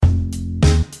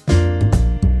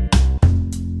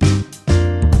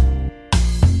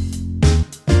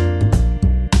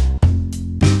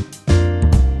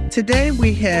Today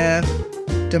we have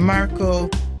DeMarco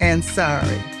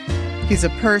Ansari. He's a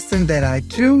person that I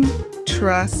do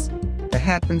trust that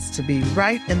happens to be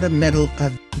right in the middle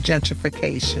of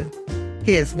gentrification.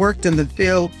 He has worked in the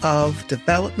field of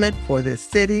development for this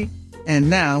city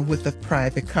and now with a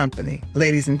private company.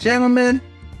 Ladies and gentlemen,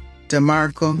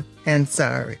 DeMarco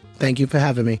Ansari. Thank you for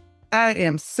having me. I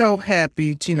am so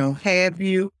happy to, have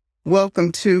you.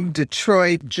 Welcome to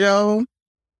Detroit, Joe.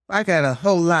 I got a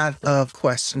whole lot of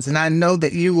questions, and I know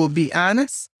that you will be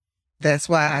honest. That's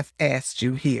why I've asked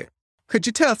you here. Could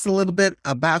you tell us a little bit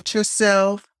about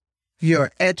yourself,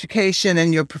 your education,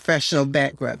 and your professional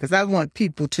background? Because I want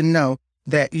people to know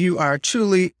that you are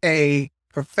truly a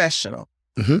professional.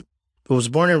 Mm-hmm. I was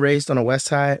born and raised on the west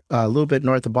side, a little bit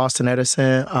north of Boston,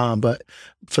 Edison. But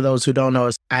for those who don't know,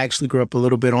 I actually grew up a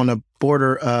little bit on the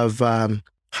border of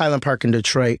Highland Park in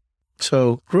Detroit.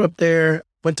 So grew up there,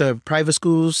 went to private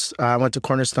schools. I went to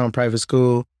Cornerstone Private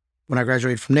School. When I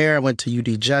graduated from there, I went to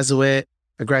UD Jesuit.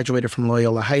 I graduated from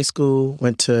Loyola High School,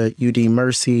 went to UD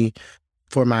Mercy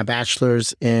for my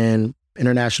bachelor's in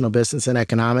international business and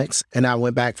economics. And I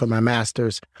went back for my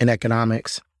master's in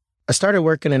economics. I started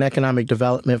working in economic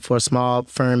development for a small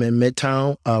firm in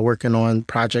Midtown, working on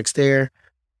projects there.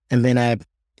 And then I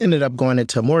ended up going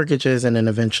into mortgages and then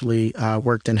eventually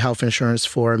worked in health insurance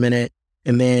for a minute.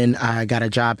 And then I got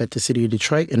a job at the city of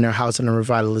Detroit in their housing and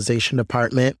revitalization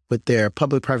department with their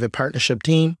public-private partnership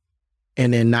team.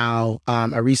 And then now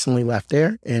I recently left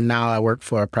there and now I work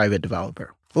for a private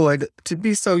developer. Boy, to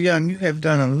be so young, you have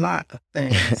done a lot of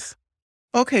things.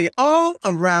 Okay, all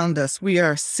around us, we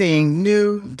are seeing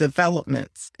new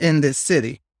developments in this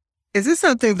city. Is this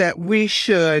something that we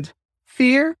should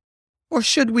fear or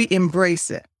should we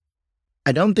embrace it?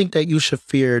 I don't think that you should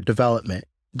fear development.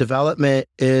 Development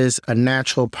is a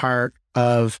natural part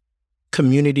of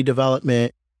community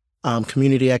development,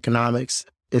 community economics.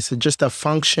 It's just a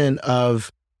function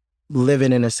of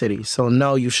living in a city. So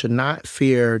no, you should not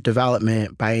fear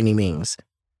development by any means.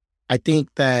 I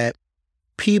think that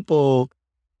people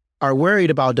are worried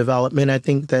about development. I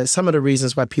think that some of the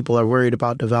reasons why people are worried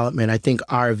about development, I think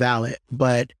are valid.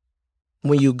 But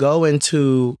when you go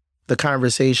into the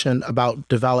conversation about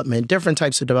development, different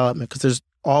types of development, because there's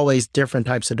always different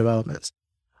types of developments.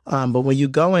 But when you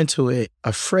go into it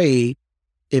afraid,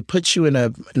 it puts you in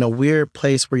a weird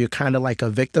place where you're kind of like a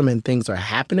victim and things are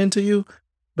happening to you.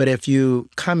 But if you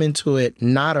come into it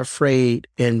not afraid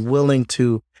and willing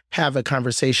to have a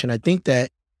conversation, I think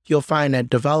that you'll find that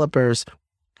developers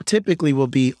typically will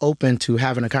be open to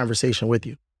having a conversation with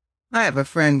you. I have a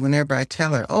friend, whenever I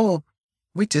tell her,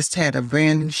 we just had a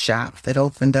brand new shop that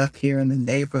opened up here in the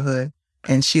neighborhood,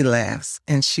 and she laughs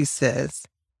and she says,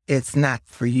 it's not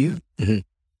for you. Mm-hmm.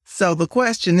 So the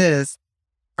question is,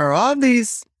 are all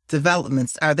these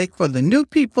developments, are they for the new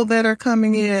people that are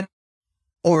coming in,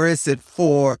 or is it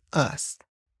for us?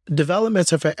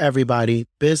 Developments are for everybody.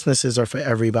 Businesses are for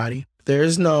everybody. There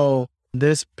is no,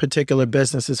 this particular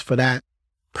business is for that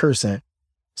person.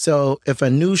 So if a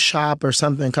new shop or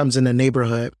something comes in the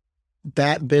neighborhood,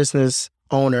 that business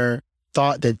owner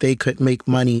thought that they could make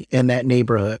money in that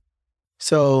neighborhood.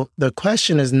 So the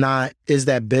question is not, is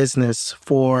that business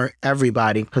for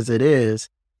everybody? Because it is.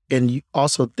 And you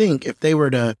also think if they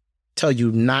were to tell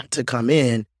you not to come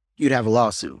in, you'd have a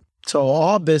lawsuit. So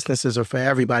all businesses are for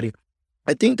everybody.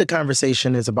 I think the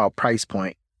conversation is about price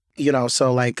point.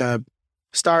 So like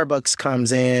Starbucks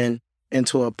comes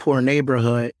into a poor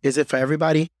neighborhood. Is it for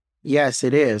everybody? Yes,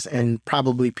 it is. And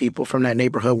probably people from that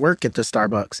neighborhood work at the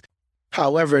Starbucks.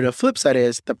 However, the flip side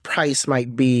is the price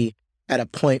might be at a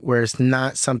point where it's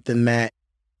not something that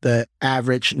the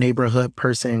average neighborhood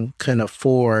person can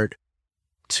afford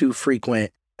to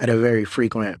frequent at a very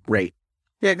frequent rate.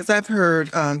 Yeah, because I've heard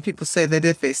people say that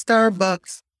if a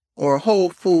Starbucks or Whole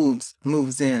Foods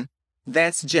moves in,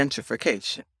 that's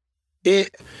gentrification. I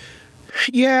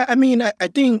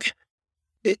think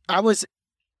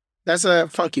that's a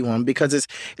funky one because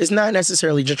it's not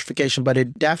necessarily gentrification, but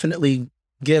it definitely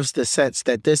gives the sense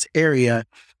that this area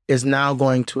is now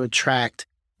going to attract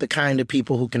the kind of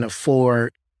people who can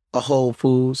afford a Whole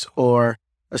Foods or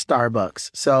a Starbucks.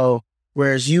 So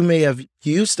whereas you may have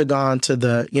used to gone to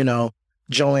the,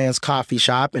 Joanne's coffee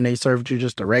shop and they served you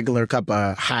just a regular cup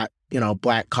of hot,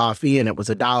 black coffee and it was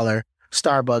 $1,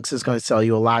 Starbucks is going to sell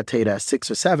you a latte that's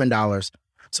 $6 or $7.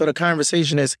 So the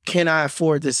conversation is, can I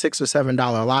afford this $6 or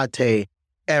 $7 latte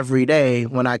every day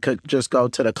when I could just go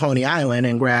to the Coney Island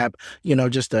and grab,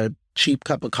 just a cheap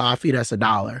cup of coffee that's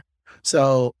 $1?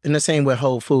 So in the same with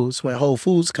Whole Foods, when Whole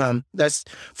Foods come, that's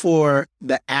for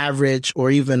the average or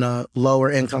even a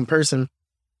lower income person.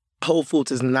 Whole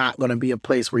Foods is not going to be a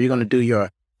place where you're going to do your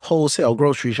wholesale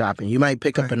grocery shopping. You might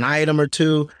pick up an item or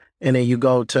two, and then you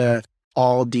go to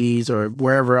Aldi's or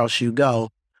wherever else you go.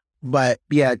 But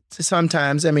yeah,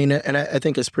 sometimes, I mean, and I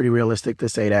think it's pretty realistic to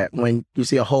say that when you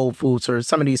see a Whole Foods or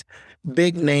some of these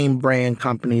big name brand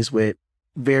companies with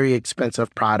very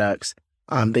expensive products,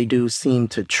 they do seem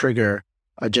to trigger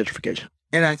a gentrification.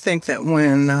 And I think that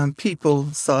when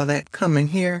people saw that coming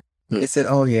here, they said,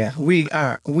 "Oh yeah, we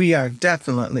are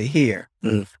definitely here."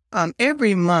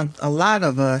 Every month, a lot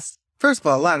of us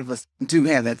do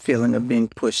have that feeling of being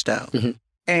pushed out.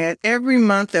 And every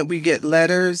month that we get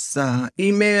letters,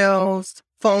 emails,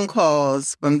 phone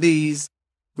calls from these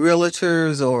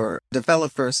realtors or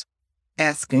developers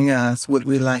asking us, would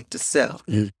we like to sell?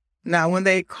 Now, when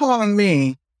they call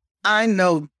me, I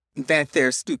know that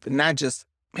they're stupid and I just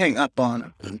hang up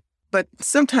on them. But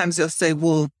sometimes they'll say,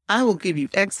 well, I will give you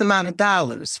X amount of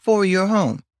dollars for your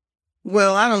home.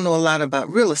 Well, I don't know a lot about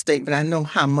real estate, but I know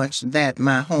how much that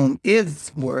my home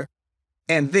is worth,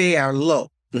 and they are low.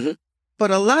 But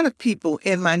a lot of people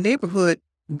in my neighborhood,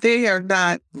 they are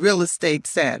not real estate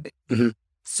savvy.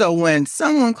 So when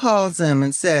someone calls them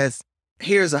and says,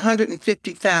 here's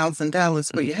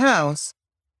 $150,000 for your house,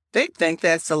 they think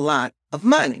that's a lot of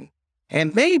money.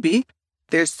 And maybe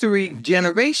there's 3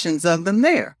 generations of them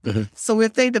there. So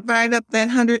if they divide up that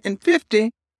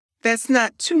 150, that's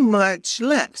not too much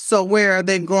left. So where are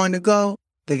they going to go?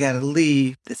 They got to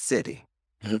leave the city.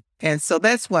 And so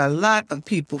that's why a lot of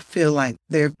people feel like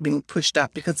they're being pushed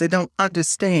out because they don't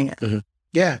understand.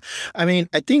 Yeah. I mean,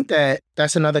 I think that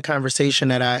that's another conversation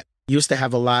that I used to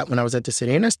have a lot when I was at the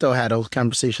city, and I still had those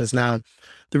conversations now.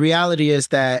 The reality is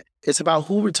that it's about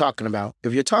who we're talking about.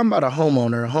 If you're talking about a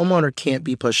homeowner can't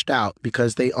be pushed out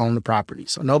because they own the property.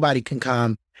 So nobody can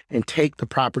come and take the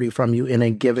property from you and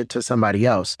then give it to somebody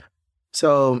else.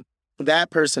 So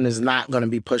that person is not going to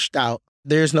be pushed out.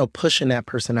 There's no pushing that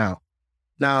person out.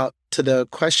 Now, to the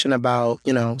question about,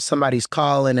 somebody's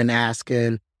calling and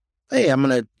asking, hey, I'm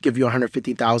going to give you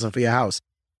 $150,000 for your house.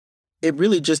 It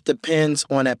really just depends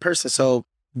on that person. So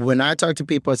when I talk to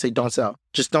people, I say, don't sell.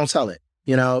 Just don't sell it.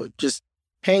 Just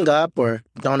hang up or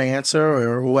don't answer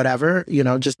or whatever,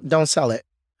 just don't sell it.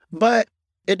 But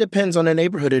it depends on the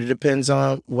neighborhood. It depends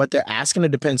on what they're asking.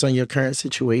 It depends on your current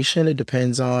situation. It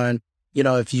depends on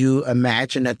if you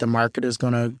imagine that the market is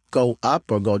going to go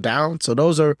up or go down. So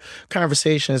those are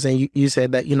conversations. And you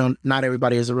said that, not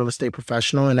everybody is a real estate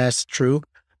professional, and that's true.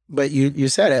 But you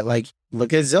said it, like,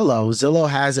 look at Zillow. Zillow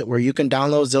has it where you can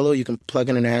download Zillow, you can plug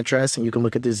in an address, and you can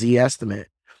look at the Z estimate.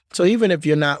 So even if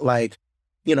you're not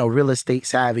real estate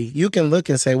savvy, you can look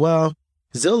and say, well,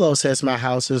 Zillow says my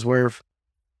house is worth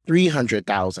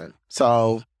 $300,000.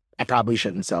 So I probably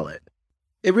shouldn't sell it.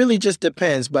 It really just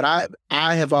depends, but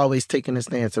I have always taken the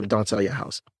stance of don't sell your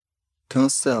house. Don't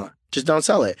sell it. Just don't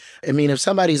sell it. I mean, if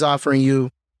somebody's offering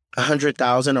you $100,000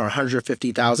 or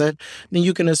 $150,000, then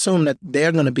you can assume that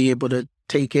they're going to be able to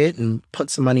take it and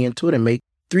put some money into it and make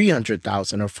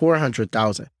 $300,000 or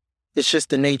 $400,000. It's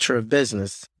just the nature of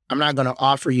business. I'm not going to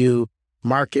offer you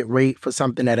market rate for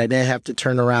something that I then have to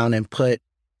turn around and put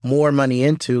more money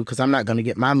into because I'm not going to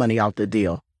get my money out the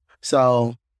deal.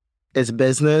 So it's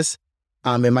business.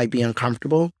 It might be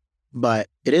uncomfortable, but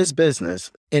it is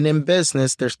business. And in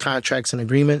business, there's contracts and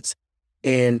agreements,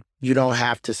 and you don't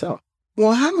have to sell.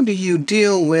 Well, how do you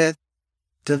deal with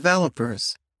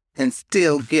developers and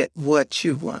still get what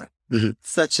you want?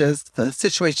 Such as the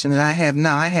situation that I have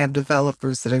now. I have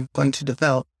developers that are going to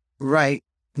develop right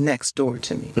next door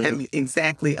to me. I mean,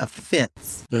 exactly a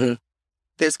fence.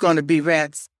 There's going to be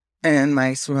rats and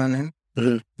mice running.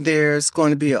 There's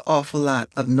going to be an awful lot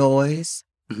of noise.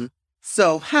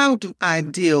 So how do I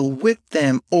deal with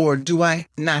them, or do I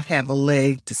not have a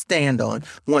leg to stand on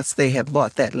once they have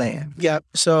bought that land? Yeah.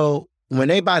 So when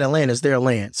they buy the land, it's their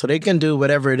land. So they can do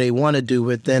whatever they want to do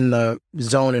within the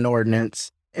zoning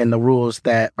ordinance and the rules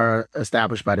that are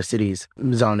established by the city's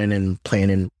zoning and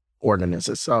planning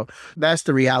ordinances. So that's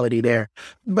the reality there.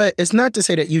 But it's not to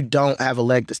say that you don't have a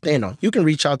leg to stand on. You can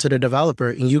reach out to the developer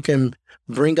and you can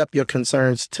bring up your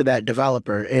concerns to that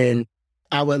developer. And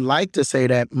I would like to say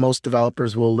that most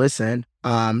developers will listen,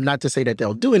 not to say that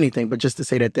they'll do anything, but just to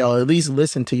say that they'll at least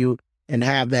listen to you and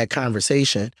have that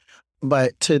conversation.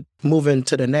 But to move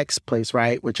into the next place,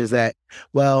 right, which is that,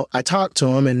 well, I talked to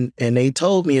them and they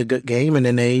told me a good game and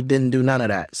then they didn't do none of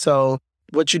that. So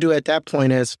what you do at that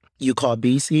point is you call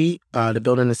BC, the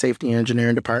Building and Safety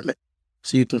Engineering Department.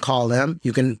 So you can call them.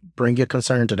 You can bring your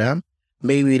concern to them.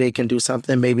 Maybe they can do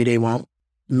something. Maybe they won't.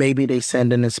 Maybe they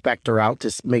send an inspector out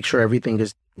to make sure everything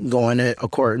is going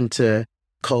according to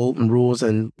code and rules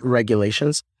and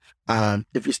regulations.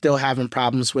 If you're still having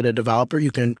problems with a developer,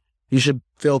 you should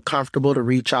feel comfortable to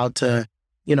reach out to,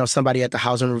 somebody at the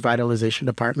housing revitalization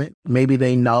department. Maybe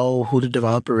they know who the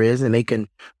developer is and they can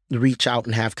reach out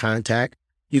and have contact.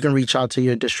 You can reach out to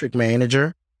your district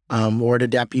manager or the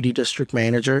deputy district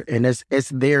manager, and it's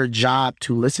their job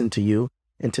to listen to you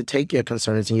and to take your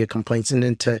concerns and your complaints and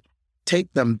then to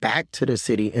take them back to the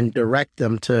city and direct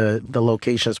them to the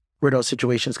locations where those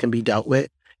situations can be dealt with.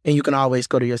 And you can always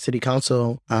go to your city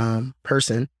council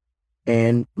person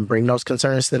and bring those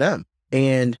concerns to them.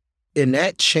 And in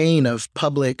that chain of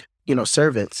public,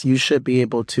 servants, you should be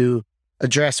able to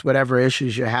address whatever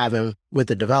issues you're having with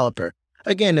the developer.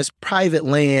 Again, it's private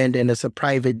land and it's a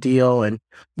private deal. And,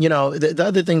 the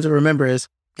other thing to remember is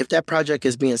if that project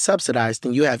is being subsidized,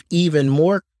 then you have even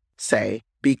more say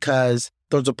because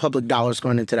those are public dollars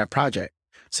going into that project.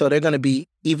 So they're going to be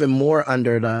even more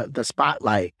under the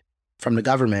spotlight from the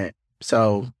government.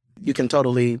 So you can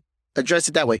totally address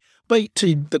it that way. But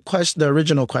to the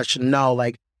original question, no,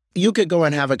 like you could go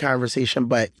and have a conversation,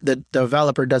 but the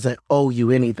developer doesn't owe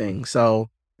you anything. So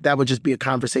that would just be a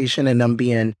conversation and them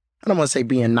being, I don't want to say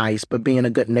being nice, but being a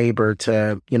good neighbor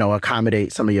to,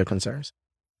 accommodate some of your concerns.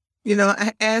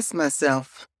 I ask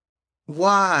myself,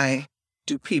 why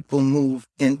do people move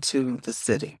into the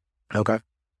city? Okay.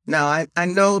 Now, I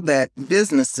know that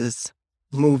businesses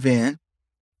move in.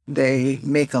 They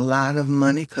make a lot of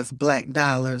money because Black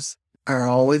dollars are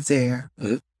always there.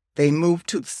 Mm-hmm.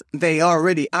 They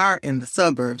already are in the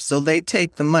suburbs, so they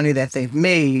take the money that they've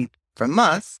made from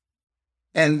us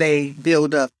and they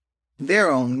build up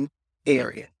their own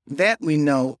area. That we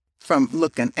know from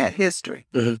looking at history.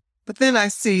 Mm-hmm. But then I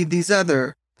see these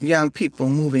other young people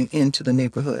moving into the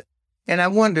neighborhood. And I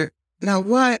wonder, now,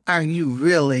 why are you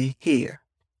really here?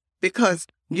 Because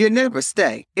you never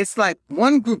stay. It's like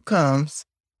one group comes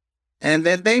and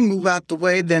then they move out the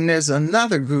way. Then there's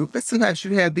another group. And sometimes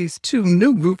you have these two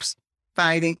new groups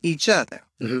fighting each other.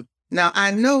 Mm-hmm. Now,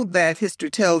 I know that history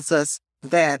tells us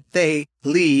that they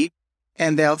leave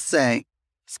and they'll say,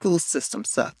 school system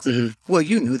sucks. Mm-hmm. Well,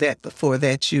 you knew that before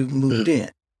that you moved in.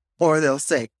 Or they'll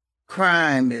say,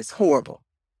 crime is horrible.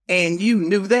 And you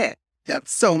knew that.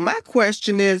 So my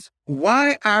question is,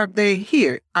 why are they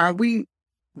here? Are we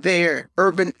their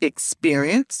urban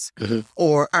experience? Mm-hmm.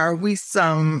 Or are we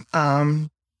some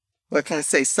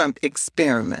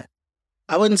experiment?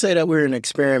 I wouldn't say that we're an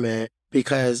experiment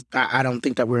because I don't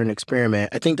think that we're an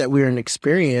experiment. I think that we're an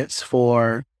experience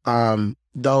for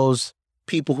those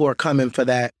people who are coming for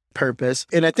that purpose.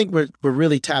 And I think we're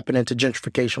really tapping into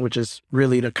gentrification, which is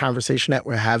really the conversation that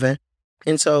we're having.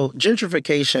 And so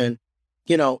gentrification,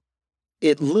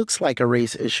 it looks like a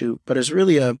race issue, but it's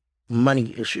really a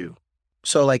money issue.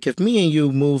 So like if me and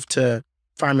you move to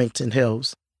Farmington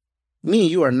Hills, me and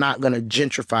you are not going to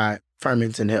gentrify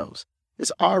Farmington Hills.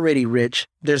 It's already rich.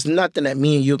 There's nothing that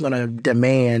me and you are going to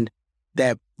demand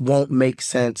that won't make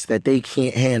sense, that they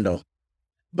can't handle.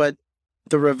 But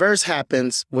the reverse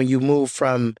happens when you move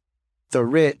from the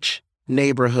rich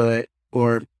neighborhood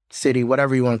or city,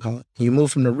 whatever you want to call it. You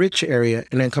move from the rich area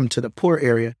and then come to the poor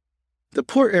area. The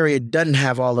poor area doesn't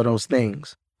have all of those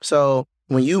things. So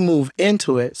when you move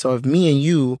into it, so if me and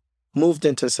you moved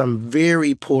into some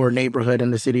very poor neighborhood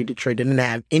in the city of Detroit that didn't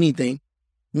have anything,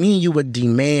 me and you would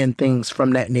demand things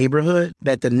from that neighborhood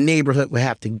that the neighborhood would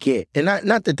have to get. And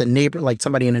not that the neighbor, like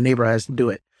somebody in the neighborhood has to do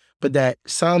it, but that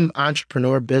some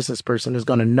entrepreneur business person is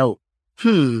going to note,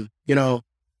 DeMarco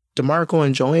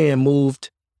and Joanne moved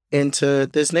into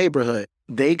this neighborhood.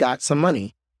 They got some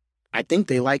money. I think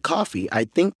they like coffee. I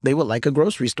think they would like a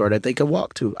grocery store that they could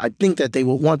walk to. I think that they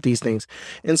would want these things.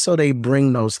 And so they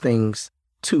bring those things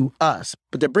to us,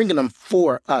 but they're bringing them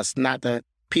for us, not the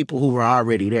people who were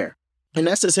already there. And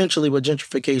that's essentially what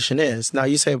gentrification is. Now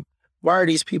you say, why are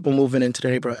these people moving into the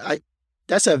neighborhood?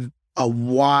 That's a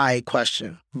why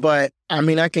question, but I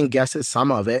mean, I can guess at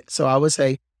some of it. So I would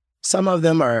say some of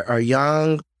them are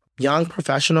young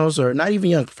professionals, or not even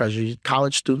young professionals,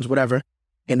 college students, whatever.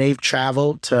 And they've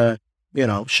traveled to,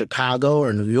 Chicago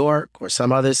or New York or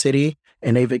some other city,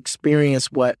 and they've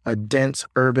experienced what a dense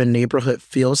urban neighborhood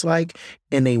feels like.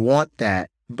 And they want that,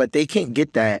 but they can't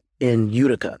get that in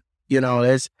Utica. You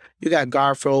got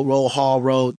Garfield Road, Hall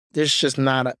Road.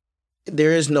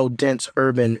 There is no dense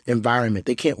urban environment.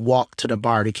 They can't walk to the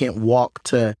bar. They can't walk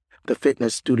to the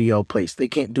fitness studio place. They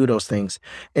can't do those things.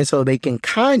 And so they can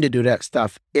kind of do that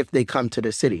stuff if they come to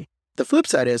the city. The flip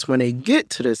side is when they get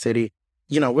to the city,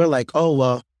 we're like, oh,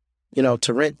 well,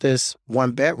 to rent this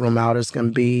one bedroom out is going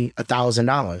to be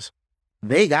 $1,000.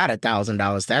 They got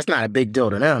 $1,000. That's not a big deal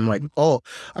to them. I'm like, oh,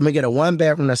 I'm going to get a one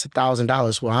bedroom that's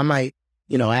 $1,000. Well, I might,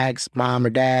 ask mom or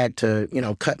dad to,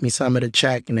 cut me some of the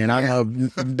check and then I'm going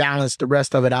to balance the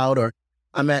rest of it out. Or,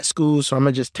 I'm at school, so I'm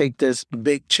going to just take this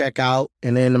big check out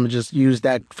and then I'm going to just use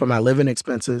that for my living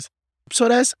expenses. So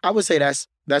I would say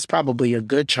that's probably a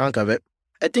good chunk of it.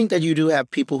 I think that you do have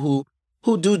people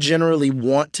who do generally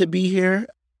want to be here.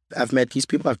 I've met these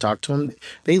people, I've talked to them.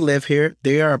 They live here.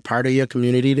 They are a part of your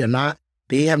community.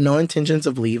 They have no intentions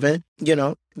of leaving.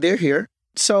 They're here.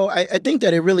 So I think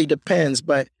that it really depends.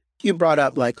 But you brought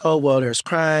up like, oh, well, there's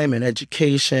crime and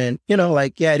education.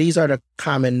 These are the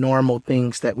common normal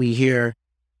things that we hear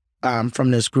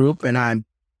from this group. And I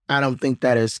don't think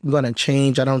that is going to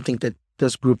change. I don't think that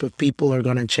this group of people are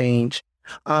going to change.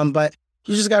 But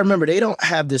you just got to remember, they don't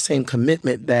have the same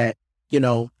commitment that,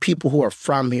 people who are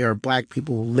from here, Black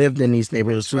people who lived in these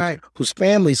neighborhoods, Right. whose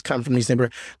families come from these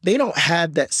neighborhoods, they don't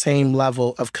have that same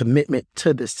level of commitment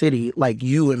to the city like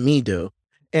you and me do.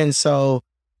 And so,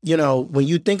 when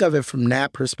you think of it from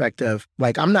that perspective,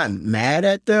 like I'm not mad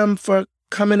at them for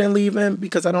coming and leaving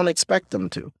because I don't expect them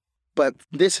to. But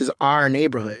this is our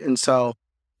neighborhood. And so,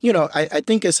 I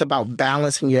think it's about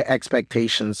balancing your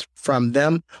expectations from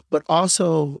them, but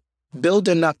also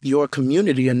building up your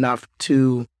community enough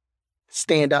to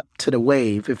stand up to the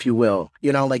wave, if you will.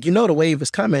 The wave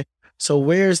is coming. So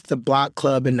where's the block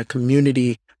club and the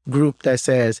community group that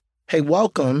says, hey,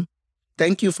 welcome.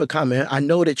 Thank you for coming. I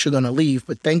know that you're going to leave,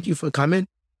 but thank you for coming.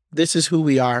 This is who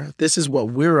we are. This is what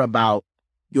we're about.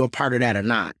 You're a part of that or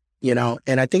not,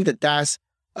 And I think that that's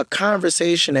a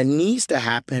conversation that needs to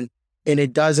happen. And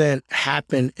it doesn't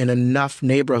happen in enough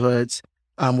neighborhoods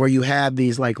where you have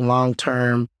these like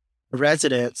long-term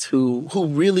residents who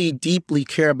really deeply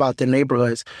care about their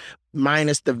neighborhoods,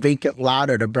 minus the vacant lot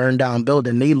or the burned down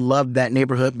building. They love that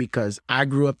neighborhood because I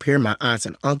grew up here. My aunts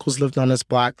and uncles lived on this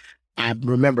block. I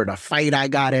remember the fight I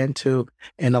got into.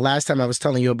 And the last time I was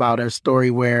telling you about a story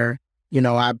where,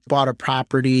 I bought a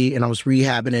property and I was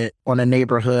rehabbing it on a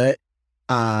neighborhood.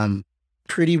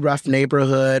 Pretty rough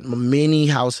neighborhood, many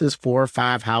houses, 4 or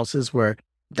 5 houses were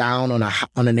down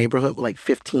on a neighborhood with like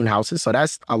 15 houses. So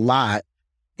that's a lot.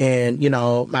 And,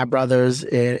 my brothers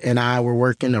and I were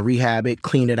working to rehab it,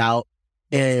 clean it out.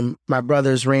 And my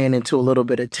brothers ran into a little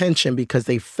bit of tension because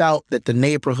they felt that the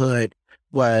neighborhood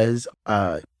was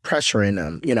pressuring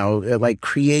them, like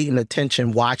creating a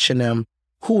tension, watching them.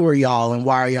 Who are y'all and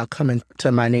why are y'all coming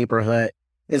to my neighborhood?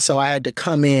 And so I had to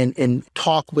come in and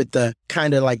talk with the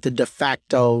kind of like the de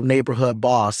facto neighborhood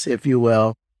boss, if you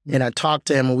will. And I talked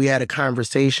to him and we had a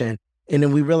conversation. And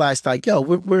then we realized like, yo,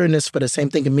 we're in this for the same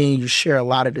thing. And me and you share a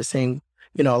lot of the same,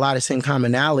 a lot of the same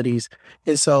commonalities.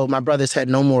 And so my brothers had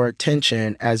no more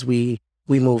attention as we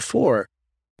moved forward.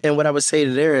 And what I would say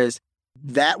to there is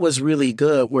that was really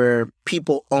good where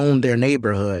people own their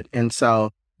neighborhood. And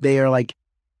so they are like,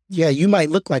 yeah, you might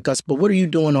look like us, but what are you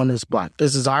doing on this block?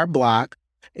 This is our block.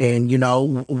 And,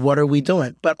 what are we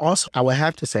doing? But also, I would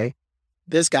have to say,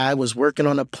 this guy was working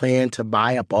on a plan to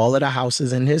buy up all of the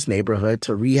houses in his neighborhood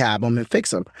to rehab them and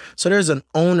fix them. So there's an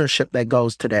ownership that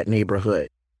goes to that neighborhood.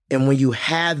 And when you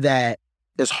have that,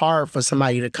 it's hard for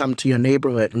somebody to come to your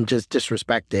neighborhood and just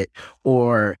disrespect it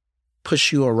or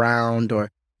push you around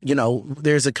or,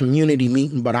 there's a community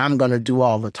meeting, but I'm going to do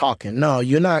all the talking. No,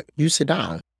 you're not. You sit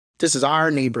down. This is our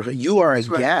neighborhood. You are a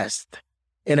guest.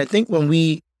 And I think when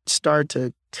we start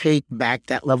to take back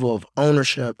that level of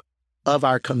ownership of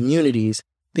our communities,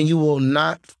 then you will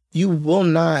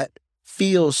not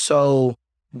feel so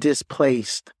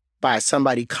displaced by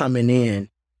somebody coming in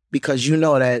because you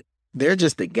know that they're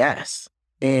just a guest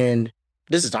and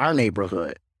this is our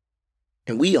neighborhood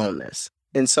and we own this.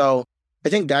 And so I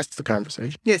think that's the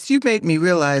conversation. Yes, you made me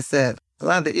realize that a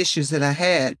lot of the issues that I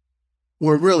had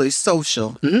were really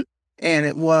social. Mm-hmm. And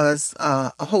it was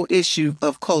a whole issue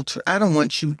of culture. I don't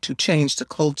want you to change the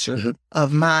culture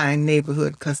of my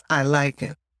neighborhood because I like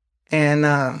it. And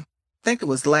I think it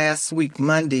was last week,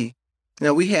 Monday,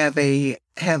 we have a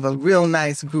real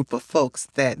nice group of folks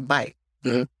that bike.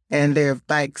 Mm-hmm. And their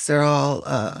bikes are all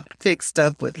fixed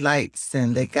up with lights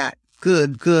and they got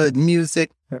good music.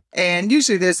 And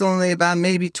usually there's only about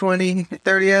maybe 20,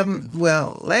 30 of them.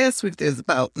 Well, last week there's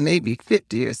about maybe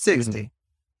 50 or 60. Mm-hmm.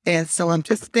 And so I'm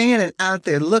just standing out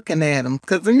there looking at them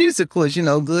because the music was,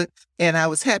 good. And I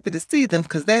was happy to see them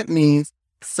because that means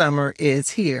summer is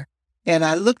here. And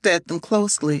I looked at them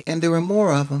closely and there were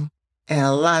more of them. And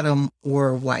a lot of them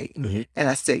were white. Mm-hmm. And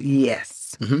I said,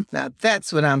 yes. Mm-hmm. Now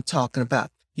that's what I'm talking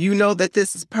about. You know that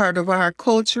this is part of our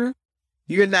culture.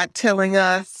 You're not telling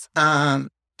us to,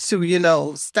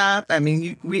 stop. I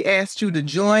mean, we asked you to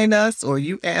join us or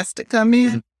you asked to come in.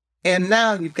 Mm-hmm. And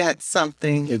now you've got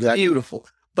something beautiful.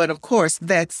 But of course,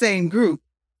 that same group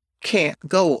can't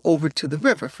go over to the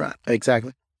riverfront.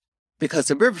 Exactly. Because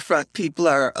the riverfront people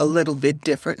are a little bit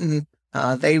different. And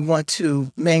They want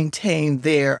to maintain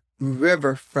their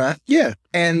riverfront. Yeah.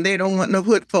 And they don't want no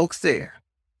hood folks there.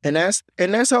 And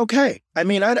that's okay. I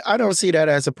mean, I don't see that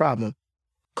as a problem.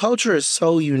 Culture is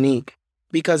so unique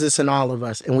because it's in all of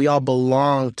us and we all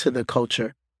belong to the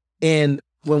culture. And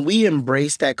when we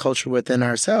embrace that culture within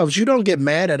ourselves, you don't get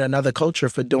mad at another culture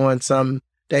for doing something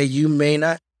that you may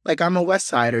not. Like, I'm a West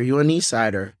Sider, you're an East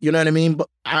Sider. You know what I mean? But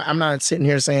I'm not sitting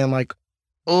here saying like,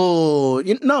 oh,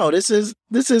 no, this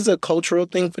is a cultural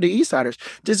thing for the East Siders.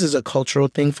 This is a cultural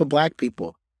thing for Black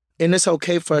people. And it's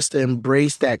okay for us to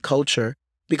embrace that culture,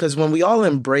 because when we all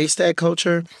embrace that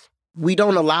culture, we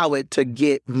don't allow it to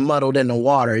get muddled in the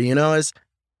water. You know,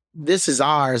 this is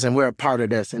ours and we're a part of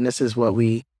this. And this is what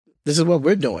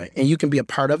we're doing. And you can be a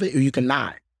part of it or you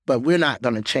cannot, but we're not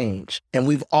going to change. And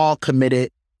we've all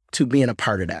committed to being a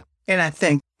part of that. And I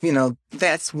think,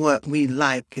 that's what we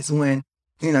like is when,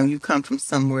 you come from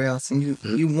somewhere else and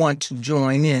you want to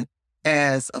join in,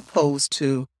 as opposed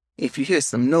to if you hear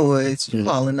some noise, you're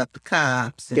calling up the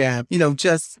cops. And,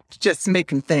 just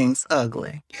making things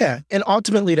ugly. Yeah. And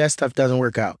ultimately that stuff doesn't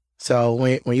work out. So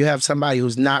when you have somebody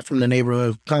who's not from the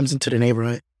neighborhood, comes into the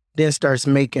neighborhood, then starts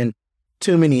making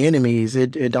too many enemies,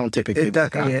 it don't typically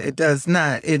work out. Yeah, it does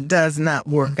not. It does not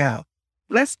work out.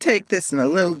 Let's take this in a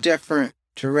little different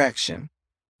direction.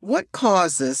 What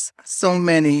causes so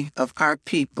many of our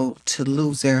people to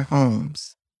lose their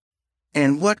homes?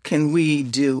 And what can we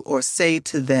do or say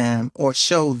to them or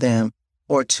show them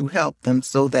or to help them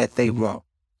so that they won't?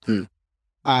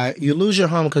 You lose your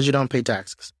home because you don't pay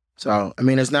taxes. So, I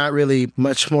mean, it's not really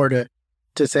much more to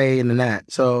say than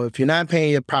that. So if you're not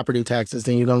paying your property taxes,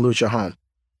 then you're going to lose your home.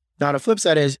 Now, the flip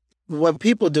side is what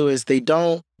people do is they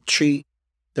don't treat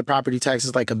the property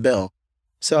taxes like a bill.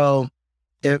 So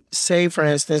if, say, for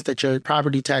instance, that your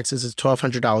property taxes is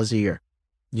 $1,200 a year,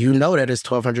 you know that it's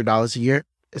 $1,200 a year.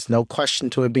 It's no question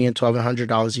to it being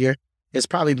 $1,200 a year. It's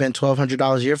probably been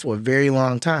 $1,200 a year for a very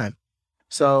long time.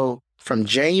 So from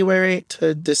January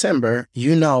to December,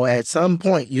 at some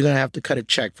point you're going to have to cut a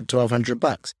check for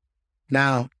 $1,200.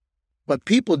 Now, what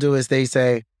people do is they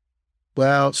say,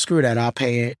 well, screw that, I'll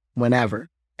pay it whenever.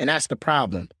 And that's the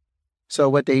problem. So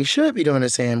what they should be doing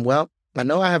is saying, well, I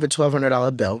know I have a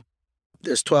 $1,200 bill.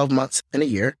 There's 12 months in a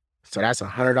year. So that's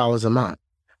 $100 a month.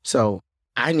 So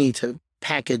I need to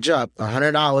package up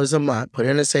 $100 a month, put it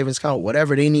in a savings account,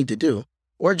 whatever they need to do,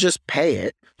 or just pay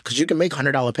it, because you can make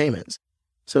 $100 payments.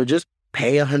 So just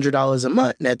pay $100 a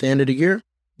month. And at the end of the year,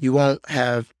 you won't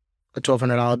have a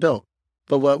 $1,200 bill.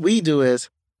 But what we do is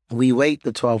we wait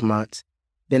the 12 months.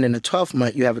 Then in the 12th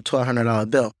month, you have a $1,200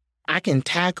 bill. I can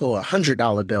tackle a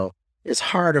 $100 bill. It's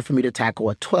harder for me to tackle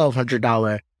a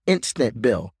 $1,200 instant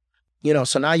bill.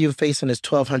 So now you're facing this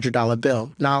 $1,200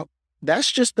 bill. Now,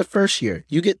 that's just the first year.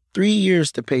 You get 3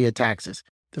 years to pay your taxes.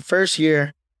 The first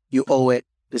year, you owe it.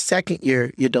 The second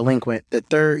year, you're delinquent. The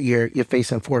third year, you're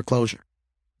facing foreclosure.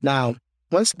 Now,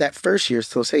 once that first year,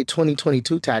 so say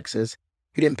 2022 taxes,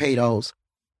 you didn't pay those.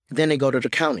 Then they go to the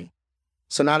county.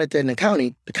 So now that they're in the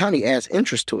county adds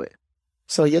interest to it.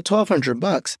 So your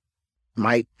 $1,200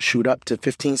 might shoot up to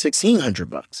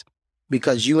 $1,500-$1,600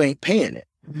 because you ain't paying it.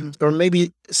 Or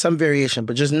maybe some variation,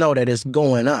 but just know that it's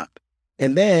going up.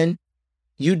 And then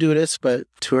you do this for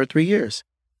 2 or 3 years.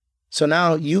 So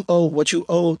now you owe what you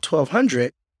owe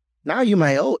 $1,200. Now you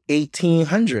might owe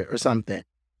 $1,800 or something.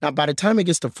 Now, by the time it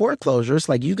gets to foreclosure, it's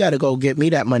like, you got to go get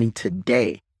me that money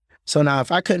today. So now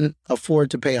if I couldn't afford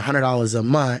to pay $100 a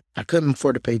month, I couldn't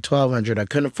afford to pay $1,200. I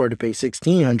couldn't afford to pay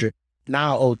 $1,600.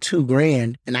 Now I owe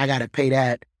 $2,000 and I got to pay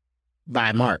that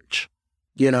by March,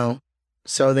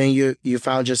 So then you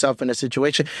found yourself in a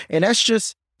situation, and that's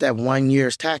just that 1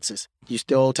 year's taxes. You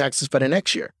still owe taxes for the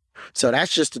next year. So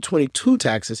that's just the 22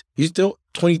 taxes. You still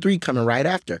 23 coming right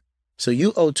after. So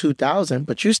you owe $2,000,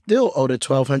 but you still owe the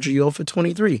 $1,200 you owe for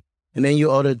 23. And then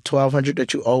you owe the $1,200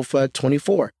 that you owe for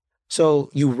 24. So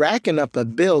you racking up a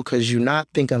bill because you're not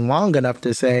thinking long enough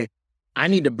to say, I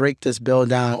need to break this bill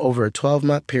down over a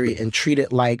 12-month period and treat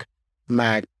it like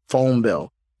my phone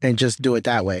bill and just do it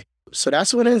that way. So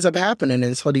that's what ends up happening.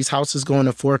 And so these houses go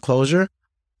into foreclosure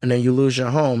and then you lose your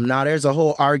home. Now there's a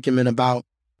whole argument about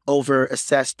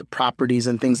over-assessed properties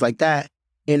and things like that.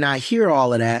 And I hear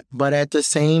all of that. But at the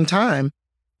same time,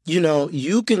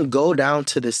 you can go down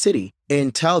to the city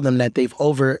and tell them that they've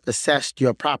over-assessed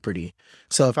your property.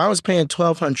 So if I was paying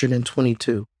 $1,200 in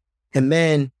 22, and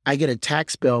then I get a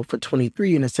tax bill for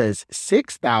 23 and it says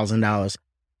 $6,000,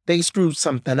 they screwed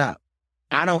something up.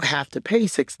 I don't have to pay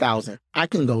 $6,000. I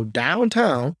can go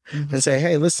downtown and say,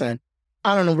 hey, listen,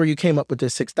 I don't know where you came up with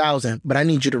this $6,000, but I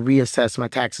need you to reassess my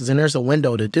taxes. And there's a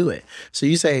window to do it. So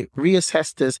you say,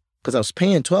 reassess this because I was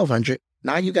paying $1,200.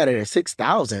 Now you got it at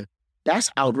 $6,000.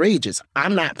 That's outrageous.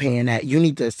 I'm not paying that. You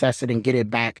need to assess it and get it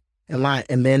back in line.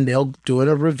 And then they'll do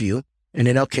a review and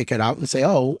then they'll kick it out and say,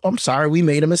 oh, I'm sorry, we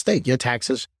made a mistake. Your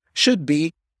taxes should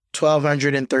be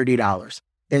 $1,230.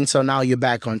 And so now you're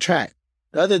back on track.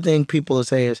 The other thing people will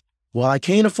say is, well, I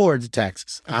can't afford the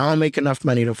taxes. I don't make enough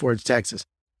money to afford the taxes.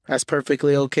 That's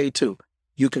perfectly okay too.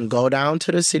 You can go down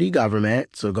to the city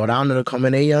government. So go down to the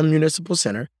Komeneya Municipal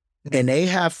Center and they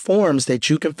have forms that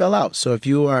you can fill out. So if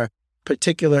you are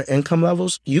particular income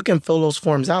levels, you can fill those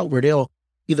forms out where they'll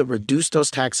either reduce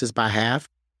those taxes by half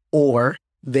or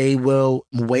they will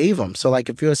waive them. So like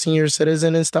if you're a senior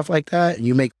citizen and stuff like that, and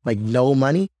you make like no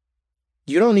money,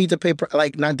 you don't need to pay,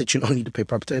 like not that you don't need to pay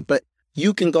property tax, but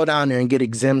you can go down there and get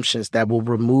exemptions that will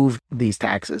remove these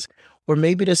taxes. Or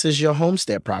maybe this is your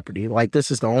homestead property. Like this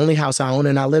is the only house I own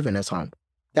and I live in this home.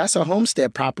 That's a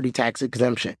homestead property tax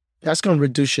exemption. That's going to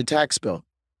reduce your tax bill.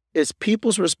 It's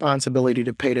people's responsibility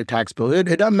to pay the tax bill. It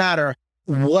doesn't matter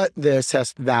what the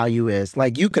assessed value is.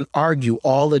 Like you can argue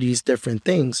all of these different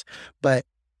things, but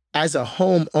as a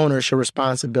homeowner, it's your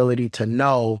responsibility to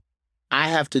know I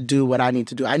have to do what I need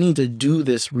to do. I need to do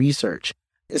this research.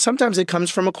 And sometimes it comes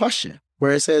from a question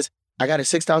where it says, I got a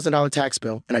 $6,000 tax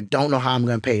bill and I don't know how I'm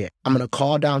going to pay it. I'm going to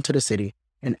call down to the city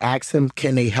and ask them,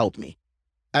 can they help me?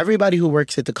 Everybody who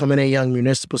works at the Komeneya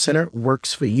Municipal Center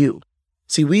works for you.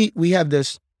 See, we have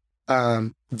this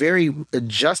very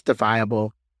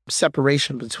justifiable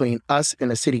separation between us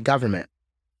and the city government.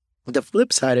 The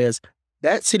flip side is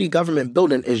that city government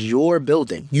building is your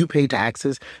building. You pay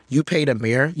taxes, you pay the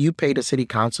mayor, you pay the city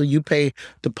council, you pay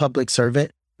the public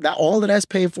servant. That all of that's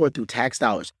paid for through tax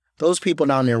dollars. Those people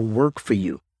down there work for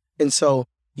you. And so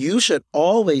you should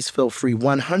always feel free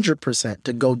 100%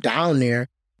 to go down there.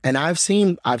 And I've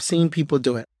seen people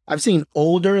do it. I've seen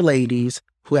older ladies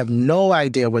who have no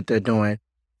idea what they're doing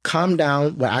come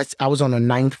down. Well, I was on the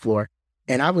 9th floor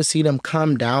and I would see them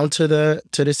come down to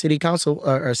the city council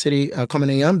or city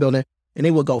Komeneya building, and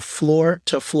they would go floor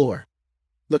to floor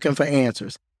looking for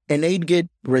answers. And they'd get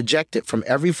rejected from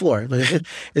every floor.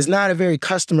 It's not a very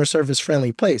customer service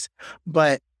friendly place,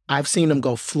 but I've seen them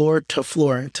go floor to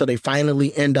floor until they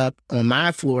finally end up on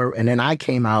my floor. And then I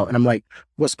came out and I'm like,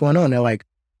 what's going on? They're like,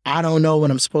 I don't know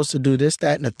what I'm supposed to do, this,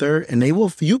 that, and the third. And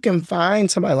you can find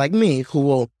somebody like me who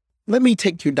will, let me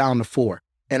take you down to 4.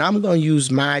 And I'm going to use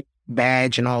my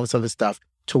badge and all this other stuff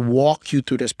to walk you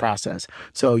through this process.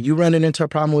 So you running into a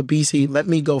problem with BC, let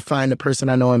me go find the person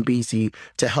I know in BC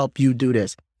to help you do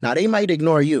this. Now, they might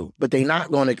ignore you, but they're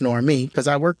not going to ignore me because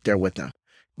I work there with them.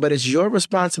 But it's your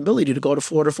responsibility to go to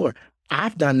floor.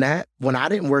 I've done that when I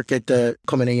didn't work at the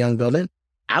Komeneya building.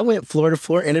 I went floor to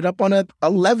floor, ended up on the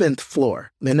 11th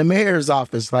floor in the mayor's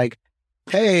office, like,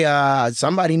 hey,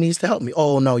 somebody needs to help me.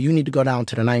 Oh, no, you need to go down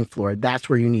to the 9th floor. That's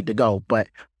where you need to go. But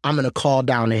I'm going to call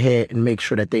down ahead and make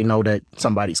sure that they know that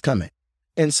somebody's coming.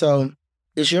 And so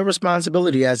it's your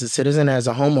responsibility as a citizen, as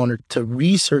a homeowner, to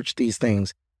research these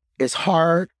things. It's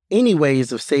hard. Any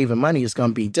ways of saving money is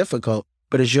going to be difficult,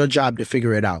 but it's your job to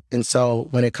figure it out. And so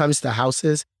when it comes to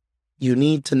houses, you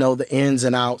need to know the ins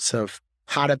and outs of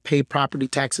how to pay property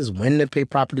taxes, when to pay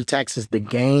property taxes, the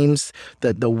games,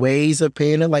 the ways of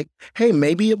paying it. Like, hey,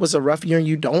 maybe it was a rough year and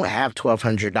you don't have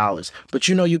 $1,200, but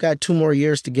you know you got 2 more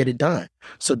years to get it done.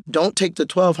 So don't take the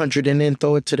 $1,200 and then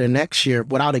throw it to the next year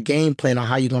without a game plan on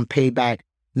how you're going to pay back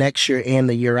next year and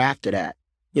the year after that.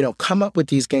 You know, come up with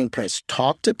these game plans.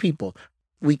 Talk to people.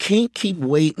 We can't keep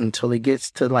waiting until it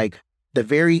gets to like the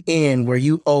very end where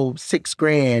you owe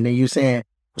 $6,000 and you're saying,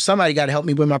 well, somebody got to help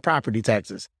me with my property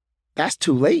taxes. That's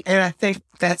too late. And I think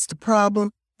that's the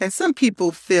problem. And some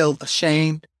people feel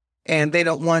ashamed and they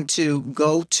don't want to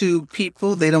go to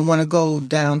people. They don't want to go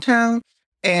downtown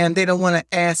and they don't want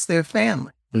to ask their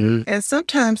family. Mm-hmm. And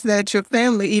sometimes that's your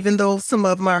family, even though some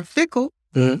of them are fickle,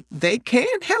 they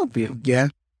can help you. Yeah.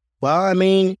 Well, I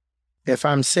mean, if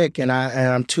I'm sick and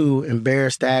I'm too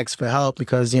embarrassed to ask for help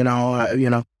because, it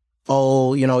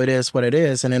is what it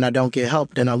is, and then I don't get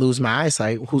help, then I lose my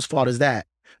eyesight. Whose fault is that?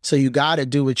 So you got to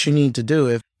do what you need to do.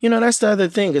 If, that's the other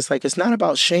thing. It's like, it's not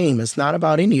about shame. It's not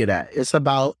about any of that. It's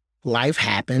about life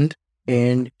happened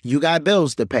and you got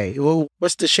bills to pay. Well,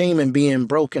 what's the shame in being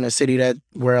broke in a city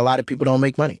where a lot of people don't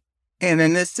make money? And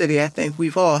in this city, I think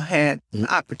we've all had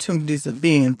opportunities of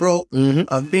being broke,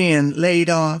 of being laid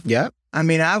off. Yeah. I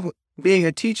mean, being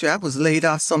a teacher, I was laid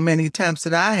off so many times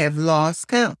that I have lost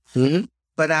count. Mm-hmm.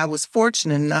 But I was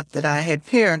fortunate enough that I had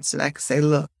parents that I could say,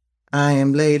 look, I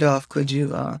am laid off. Could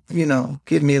you,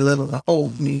 give me a little to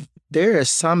hold me? There is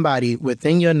somebody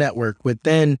within your network,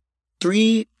 within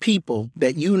 3 people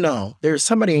that there's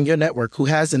somebody in your network who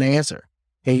has an answer.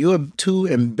 And you're too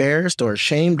embarrassed or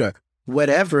ashamed or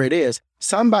whatever it is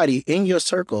somebody in your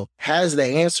circle has the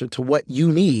answer to what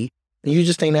you need, and you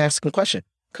just ain't asking a question.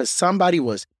 Because somebody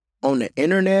was on the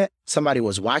internet, somebody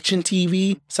was watching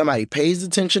TV, somebody pays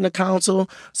attention to counsel,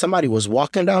 somebody was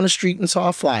walking down the street and saw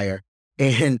a flyer,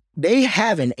 and they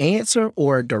have an answer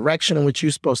or a direction in which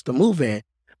you're supposed to move in,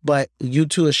 but you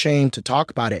too ashamed to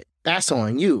talk about it. That's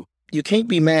on you. You can't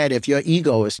be mad if your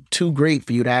ego is too great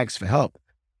for you to ask for help.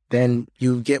 Then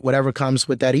you get whatever comes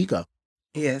with that ego.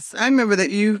 Yes. I remember that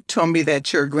you told me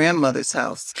that your grandmother's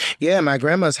house. Yeah, my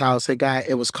grandma's house,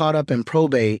 it was caught up in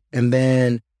probate. And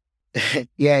then,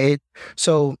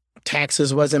 so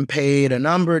taxes wasn't paid, a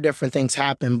number of different things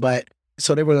happened. But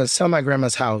so they were going to sell my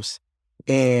grandma's house.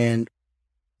 And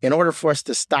in order for us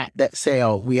to stop that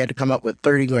sale, we had to come up with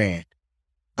 30 grand.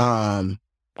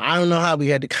 I don't know how we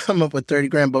had to come up with 30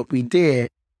 grand, but we did.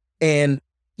 And,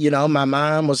 my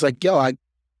mom was like, yo,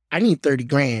 I need 30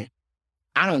 grand.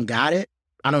 I don't got it.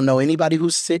 I don't know anybody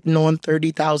who's sitting on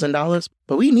 $30,000,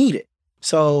 but we need it.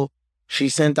 So she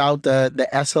sent out the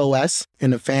SOS in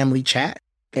the family chat,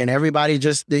 and everybody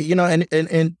just,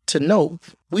 and to note,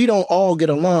 we don't all get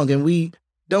along, and we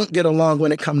don't get along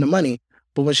when it comes to money.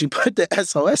 But when she put the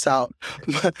SOS out,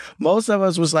 most of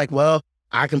us was like, well,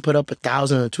 I can put up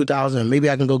 1,000 or 2,000, and maybe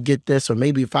I can go get this, or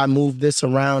maybe if I move this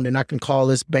around and I can call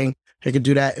this bank, I can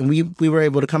do that. And we were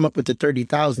able to come up with the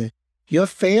 30,000. Your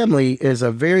family is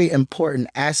a very important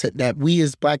asset that we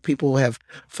as Black people have,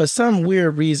 for some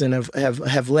weird reason,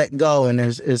 have let go and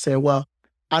has said, well,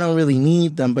 I don't really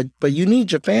need them, but you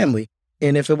need your family.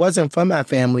 And if it wasn't for my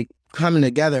family coming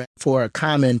together for a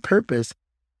common purpose,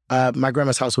 my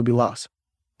grandma's house would be lost.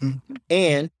 Mm-hmm.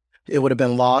 And it would have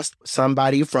been lost.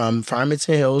 Somebody from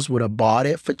Farmington Hills would have bought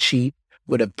it for cheap,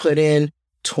 would have put in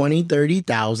 20,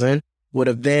 30,000, would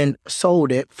have then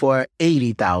sold it for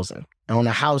 80,000 on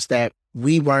a house that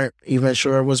we weren't even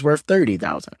sure was worth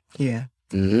 30,000. Yeah.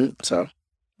 Mm-hmm. So.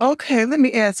 Okay, let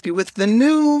me ask you, with the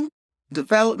new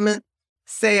development,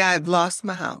 say I've lost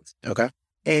my house. Okay.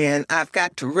 And I've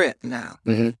got to rent now.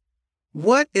 Mm-hmm.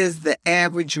 What is the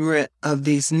average rent of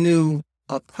these new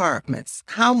apartments?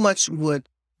 How much would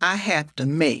I have to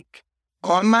make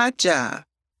on my job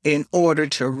in order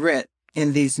to rent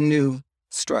in these new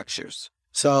structures?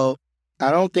 So I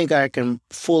don't think I can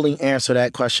fully answer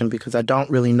that question because I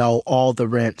don't really know all the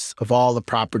rents of all the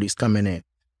properties coming in.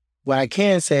 What I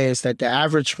can say is that the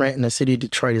average rent in the city of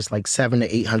Detroit is like $700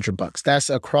 to $800.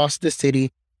 That's across the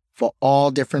city for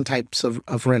all different types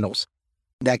of rentals.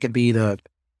 That could be the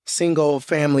single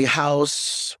family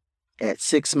house at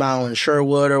 6 Mile in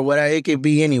Sherwood or whatever. It could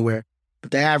be anywhere. But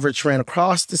the average rent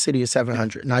across the city is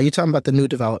 $700. Now you're talking about the new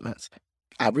developments.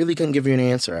 I really couldn't give you an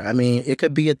answer. I mean, it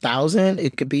could be 1,000,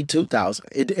 it could be 2,000.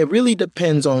 It really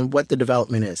depends on what the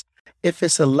development is. If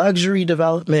it's a luxury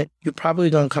development, you're probably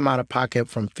going to come out of pocket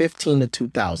from 15 to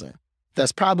 2,000.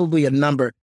 That's probably a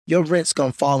number. Your rent's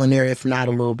going to fall in there, if not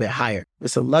a little bit higher.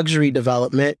 It's a luxury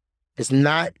development. It's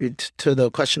not to the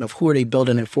question of who are they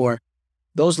building it for.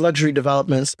 Those luxury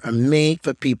developments are made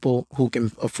for people who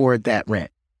can afford that rent.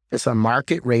 It's a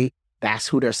market rate. That's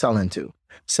who they're selling to.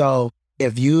 So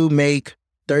if you make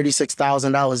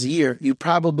 $36,000 a year, you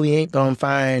probably ain't going to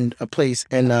find a place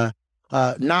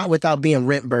not without being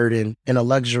rent burdened in a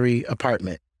luxury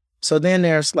apartment. So then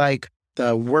there's like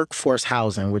the workforce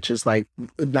housing, which is like,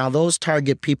 now those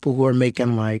target people who are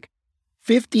making like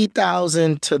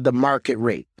 $50,000 to the market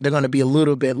rate. They're going to be a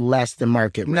little bit less than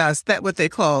market rate. Now, is that what they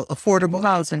call affordable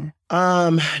housing?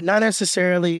 Not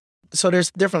necessarily. So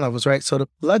there's different levels, right? So the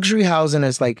luxury housing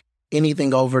is like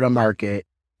anything over the market.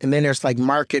 And then there's like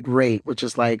market rate, which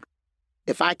is like,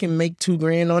 if I can make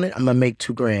 $2,000 on it, I'm going to make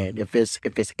 $2,000. If it's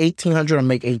 $1,800, I'll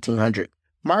make $1,800.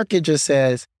 Market just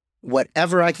says,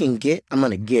 whatever I can get, I'm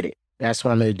going to get it. That's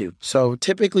what I'm going to do. So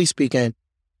typically speaking,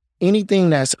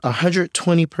 anything that's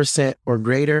 120% or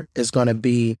greater is going to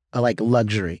be like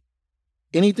luxury.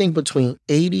 Anything between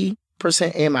 80%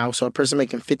 AMI, so a person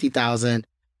making $50,000,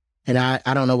 and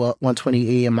I don't know what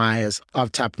 120 AMI is off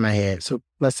the top of my head. So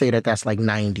let's say that's like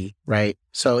 90, right?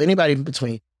 So anybody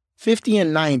between 50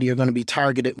 and 90 are going to be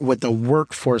targeted with the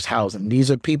workforce housing. These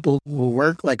are people who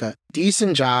work like a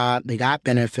decent job. They got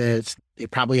benefits. They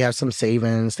probably have some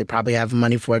savings. They probably have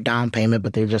money for a down payment,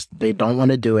 but they don't want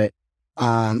to do it.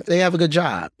 They have a good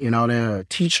job. They're a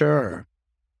teacher or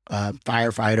a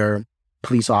firefighter,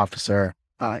 police officer,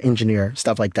 engineer,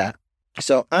 stuff like that.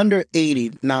 So under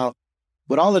 80. Now,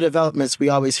 with all the developments, we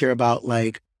always hear about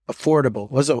like affordable.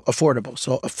 What's affordable?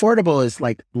 So affordable is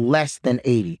like less than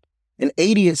 80. And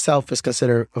 80 itself is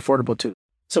considered affordable too.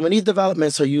 So when these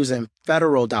developments are using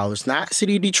federal dollars, not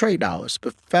City of Detroit dollars,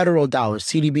 but federal dollars,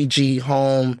 CDBG,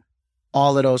 home,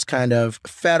 all of those kind of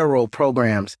federal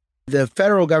programs, The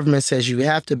federal government says you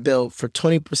have to build for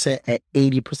 20% at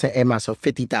 80% AMI, so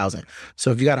 50,000.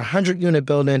 So if you got a 100-unit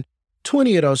building,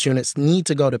 20 of those units need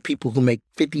to go to people who make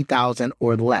 50,000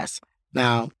 or less.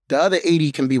 Now, the other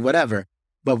 80 can be whatever,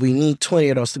 but we need 20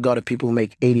 of those to go to people who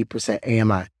make 80%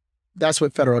 AMI. That's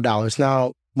with federal dollars.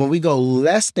 Now, when we go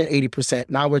less than 80%,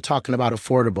 now we're talking about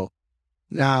affordable.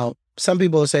 Now, some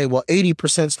people will say, well,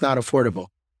 80% is not affordable.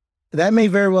 That may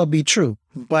very well be true,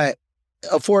 but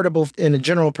affordable in the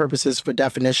general purposes for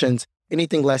definitions,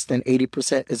 anything less than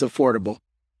 80% is affordable.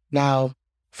 Now,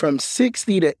 from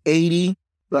 60 to 80%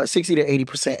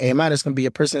 AMI, that's going to be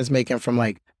a person that's making from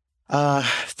like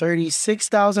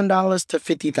 $36,000 to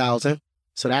 $50,000.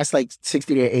 So that's like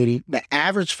 60 to 80. The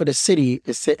average for the city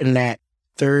is sitting at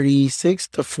 36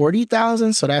 to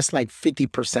 40,000. So that's like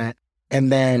 50%.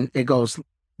 And then it goes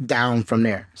down from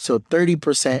there. So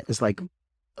 30% is like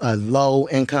a low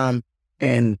income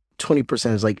and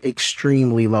 20% is like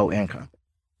extremely low income.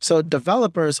 So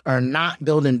developers are not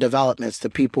building developments to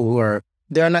people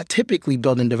they're not typically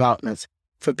building developments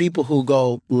for people who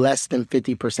go less than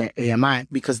 50% AMI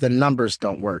because the numbers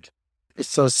don't work.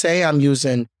 So say I'm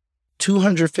using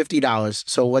 $250.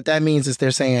 So what that means is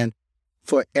they're saying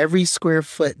for every square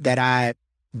foot that I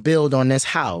build on this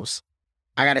house,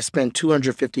 I got to spend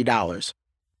 $250.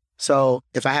 So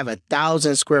if I have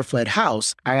 1,000 square foot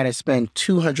house, I got to spend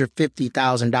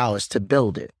 $250,000 to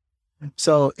build it.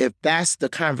 So if that's the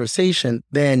conversation,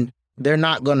 then they're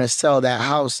not going to sell that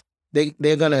house.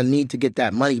 They're going to need to get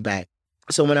that money back.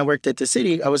 So when I worked at the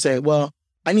city, I would say, well,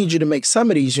 I need you to make some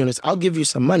of these units. I'll give you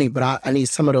some money, but I need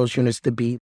some of those units to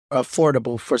be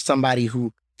affordable for somebody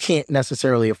who can't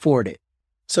necessarily afford it.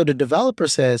 So the developer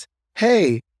says,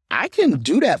 hey, I can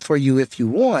do that for you if you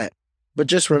want. But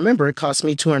just remember, it cost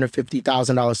me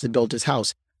 $250,000 to build this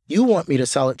house. You want me to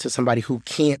sell it to somebody who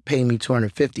can't pay me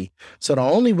 $250,000. So the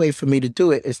only way for me to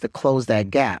do it is to close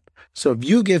that gap. So if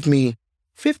you give me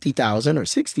 $50,000 or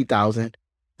 $60,000,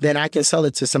 then I can sell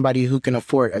it to somebody who can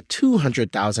afford a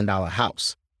 $200,000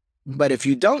 house. But if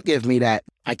you don't give me that,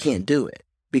 I can't do it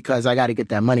because I got to get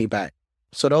that money back.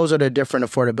 So those are the different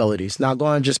affordabilities. Now,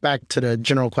 going just back to the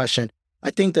general question,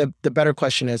 I think the better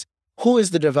question is, who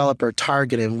is the developer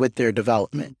targeting with their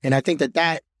development? And I think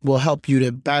that will help you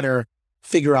to better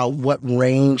figure out what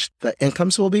range the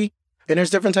incomes will be. And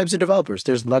there's different types of developers.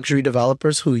 There's luxury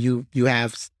developers who you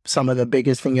have some of the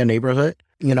biggest in your neighborhood.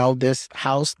 You know, this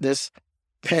house, this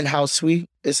penthouse suite,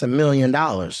 it's $1 million.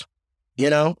 You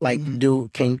know, like,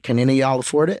 can any of y'all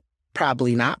afford it?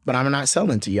 Probably not, but I'm not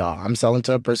selling to y'all. I'm selling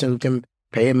to a person who can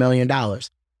pay $1 million.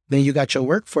 Then you got your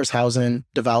workforce housing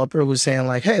developer who's saying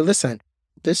like, hey, listen,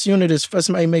 this unit is for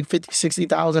somebody to make $50,000,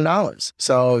 $60,000.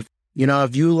 So, you know,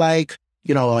 if you like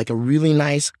a really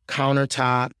nice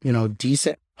countertop, you know,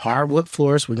 decent hardwood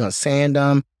floors, we're going to sand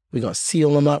them. We're going to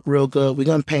seal them up real good. We're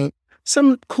going to paint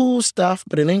some cool stuff,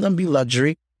 but it ain't going to be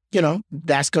luxury. You know,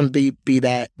 that's going to be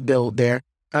that build there.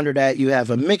 Under that, you have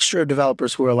a mixture of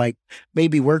developers who are like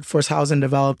maybe workforce housing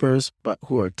developers, but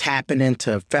who are tapping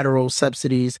into federal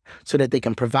subsidies so that they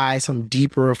can provide some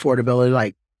deeper affordability,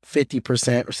 like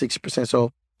 50% or 60%.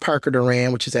 So Parker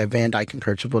Duran, which is at Van Dyke and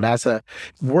Kirchhoff, that's a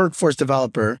workforce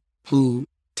developer who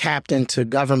tapped into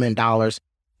government dollars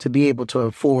to be able to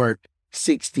afford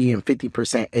 60 and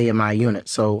 50% AMI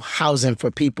units. So housing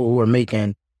for people who are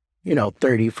making, you know,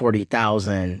 30,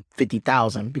 40,000,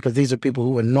 50,000, because these are people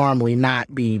who would normally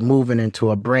not be moving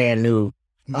into a brand new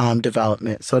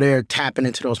development. So they're tapping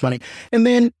into those money. And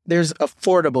then there's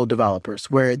affordable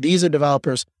developers, where these are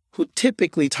developers who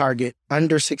typically target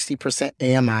under 60%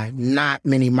 AMI, not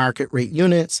many market rate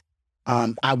units.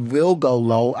 I will go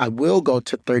low. I will go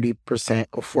to 30%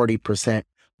 or 40%,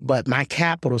 but my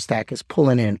capital stack is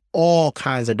pulling in all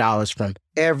kinds of dollars from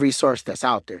every source that's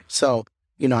out there. So,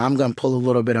 you know, I'm going to pull a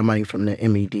little bit of money from the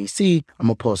MEDC. I'm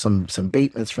going to pull some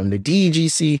abatements from the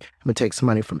DEGC. I'm going to take some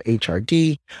money from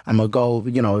HRD. I'm going to go,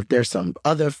 you know, if there's some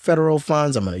other federal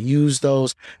funds, I'm going to use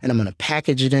those and I'm going to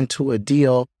package it into a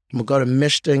deal. I'm going to go to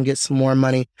Michigan and get some more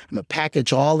money. I'm going to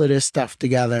package all of this stuff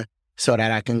together so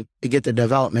that I can get the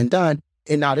development done.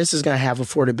 And now this is going to have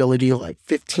affordability like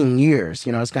 15 years.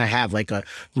 You know, it's going to have like a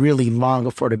really long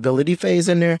affordability phase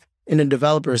in there. And the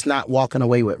developer is not walking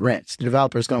away with rents. The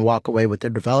developer is going to walk away with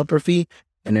their developer fee,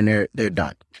 and then they're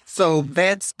done. So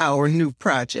that's our new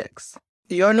projects.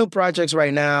 Your new projects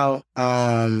right now,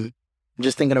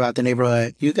 just thinking about the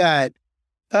neighborhood, you got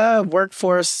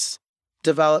workforce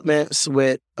developments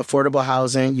with affordable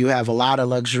housing. You have a lot of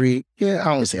luxury. Yeah, I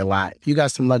don't want to say a lot. You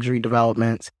got some luxury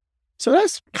developments. So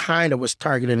that's kind of what's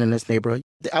targeted in this neighborhood.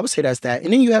 I would say that's that.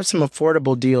 And then you have some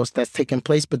affordable deals that's taking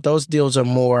place, but those deals are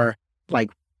more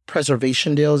like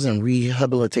preservation deals and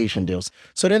rehabilitation deals.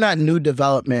 So they're not new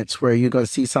developments where you're going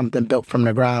to see something built from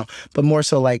the ground, but more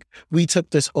so like we took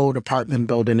this old apartment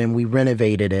building and we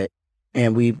renovated it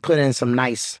and we put in some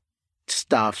nice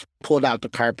stuff, pulled out the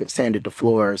carpet, sanded the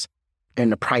floors,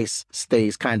 and the price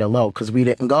stays kind of low because we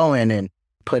didn't go in and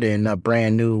put in a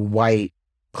brand new white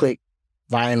click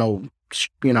vinyl.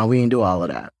 We didn't do all of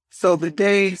that. So the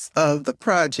days of the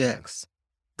projects,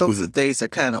 those days are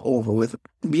kind of over with.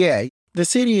 Yeah. The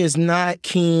city is not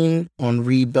keen on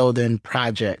rebuilding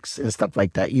projects and stuff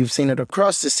like that. You've seen it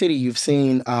across the city. You've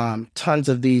seen tons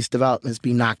of these developments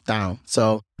be knocked down.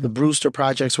 So the Brewster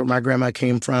projects where my grandma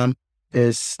came from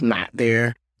is not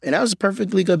there. And that was a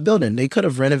perfectly good building. They could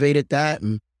have renovated that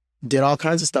and did all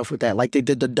kinds of stuff with that. Like they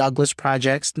did the Douglas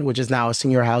projects, which is now a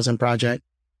senior housing project.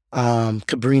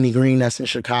 Cabrini Green, that's in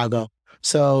Chicago.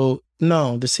 So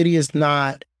no, the city is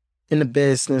not in the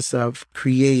business of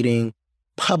creating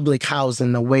public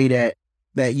housing the way that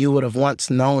you would have once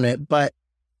known it. But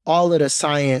all of the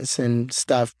science and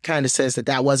stuff kind of says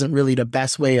that wasn't really the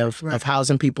best way of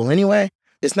housing people anyway.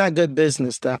 It's not good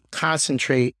business to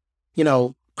concentrate.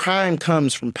 Crime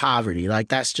comes from poverty. Like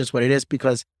that's just what it is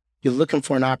because you're looking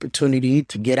for an opportunity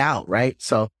to get out, right?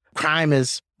 So crime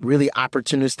is really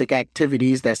opportunistic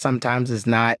activities that sometimes is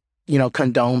not,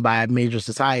 condoned by a major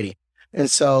society.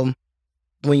 And so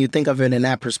when you think of it in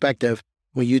that perspective,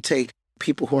 when you take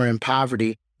people who are in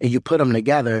poverty and you put them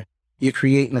together, you're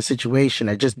creating a situation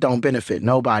that just don't benefit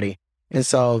nobody. And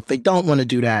so they don't want to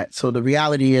do that. So the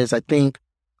reality is, I think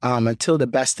until the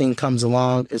best thing comes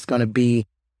along, it's going to be,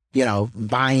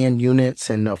 buying units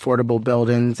and affordable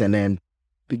buildings and then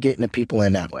getting the people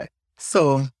in that way.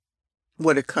 So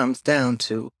what it comes down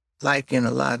to, like in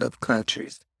a lot of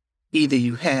countries, either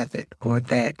you have it or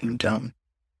that you don't.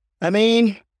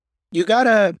 It's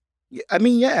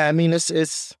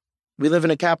we live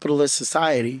in a capitalist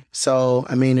society. So,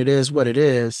 it is what it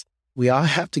is. We all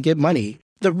have to get money.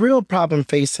 The real problem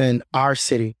facing our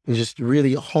city is just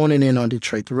really honing in on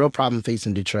Detroit. The real problem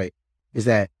facing Detroit is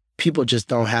that people just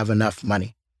don't have enough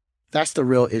money. That's the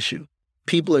real issue.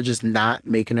 People are just not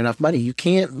making enough money. You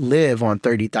can't live on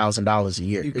 $30,000 a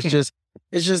year.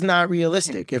 It's just not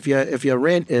realistic. If your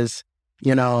rent is,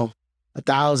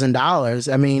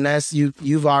 $1,000, that's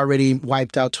you've already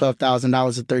wiped out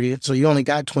 $12,000 at 30. So you only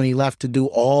got 20 left to do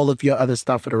all of your other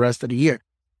stuff for the rest of the year.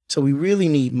 So we really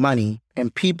need money,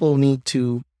 and people need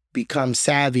to become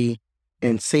savvy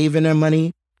in saving their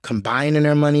money, combining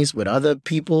their monies with other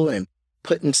people and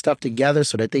putting stuff together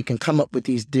so that they can come up with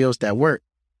these deals that work.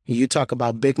 You talk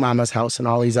about Big Mama's house and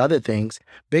all these other things.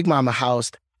 Big Mama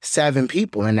housed 7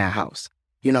 people in that house.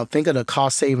 Think of the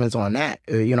cost savings on that.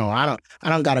 I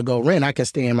don't got to go rent. I can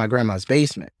stay in my grandma's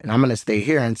basement and I'm going to stay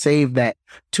here and save that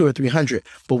 $200 or $300.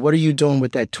 But what are you doing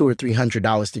with that $200 or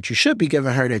 $300 that you should be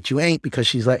giving her that you ain't because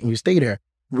she's letting you stay there?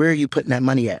 Where are you putting that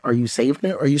money at? Are you saving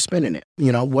it or are you spending it?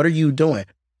 What are you doing?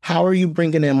 How are you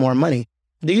bringing in more money?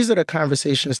 These are the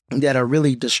conversations that are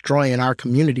really destroying our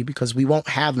community because we won't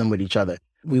have them with each other.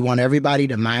 We want everybody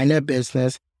to mind their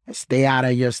business and stay out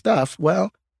of your stuff.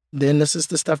 Well, then this is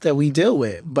the stuff that we deal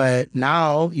with. But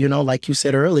now, like you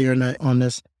said earlier on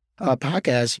this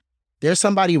podcast, there's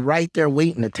somebody right there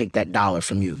waiting to take that dollar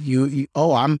from you.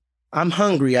 I'm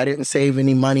hungry. I didn't save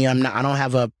any money. I don't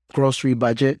have a grocery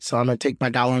budget, so I'm gonna take my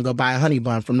dollar and go buy a honey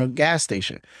bun from the gas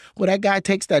station. Well, that guy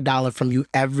takes that dollar from you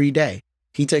every day.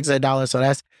 He takes that dollar, so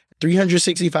that's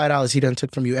 $365 he done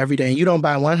took from you every day. And you don't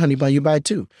buy one honey bun, you buy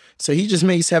 2. So he just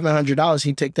made $700.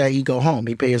 He take that, he go home,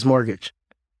 he pay his mortgage.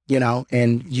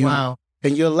 And you, wow.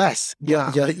 And you're less.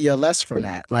 Wow. You're less from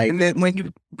that. And then when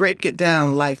you break it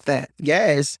down like that.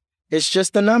 Yes, it's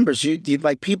just the numbers. You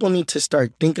people need to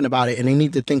start thinking about it, and they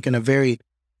need to think in a very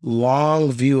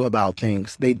long view about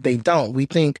things. They don't. We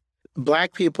think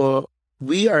Black people,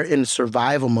 we are in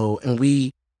survival mode, and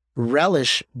we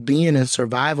relish being in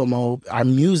survival mode. Our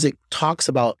music talks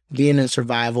about being in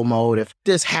survival mode. If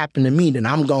this happened to me, then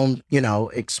I'm going,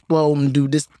 explode and do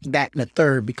this, that, and the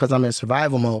third because I'm in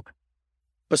survival mode.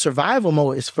 But survival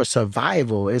mode is for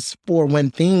survival. It's for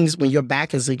when your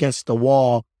back is against the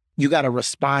wall, you got to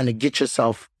respond to get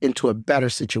yourself into a better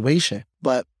situation.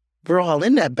 But we're all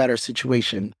in that better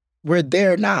situation. We're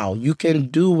there now. You can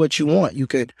do what you want. You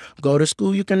could go to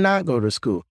school. You can not go to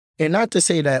school. And not to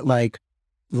say that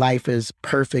life is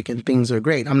perfect and things are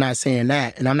great. I'm not saying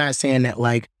that. And I'm not saying that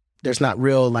there's not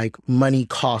real money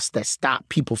costs that stop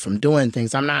people from doing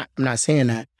things. I'm not saying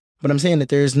that. But I'm saying that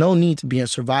there is no need to be in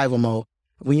survival mode.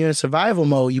 When you're in survival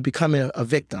mode, you become a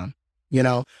victim.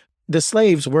 The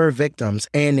slaves were victims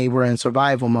and they were in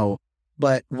survival mode.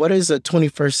 But what is a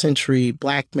 21st century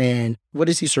Black man? What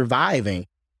is he surviving?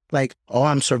 like, oh,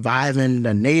 I'm surviving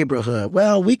the neighborhood.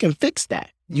 Well, we can fix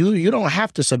that. You don't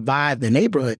have to survive the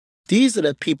neighborhood. These are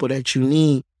the people that you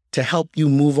need to help you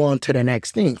move on to the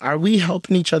next thing. Are we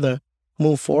helping each other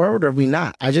move forward or are we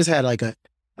not? I just had like a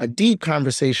deep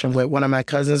conversation with one of my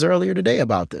cousins earlier today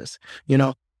about this.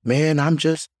 Man,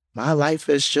 my life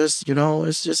is just,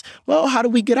 it's just, well, how do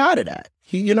we get out of that?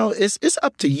 It's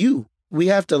up to you. We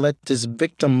have to let this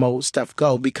victim mode stuff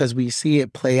go because we see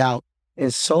it play out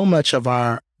in so much of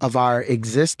our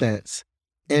existence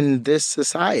in this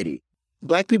society.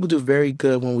 Black people do very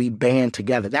good when we band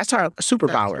together. That's our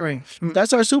superpower. That's right.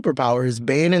 That's our superpower is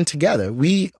banding together.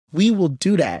 We will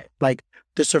do that. Like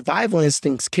the survival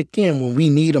instincts kick in when we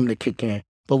need them to kick in.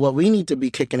 But what we need to be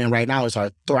kicking in right now is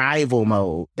our thrival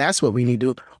mode. That's what we need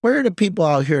to do. Where are the people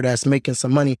out here that's making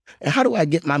some money? And how do I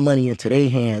get my money into their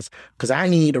hands? Because I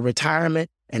need a retirement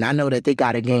and I know that they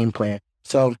got a game plan.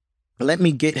 So let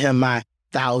me get him my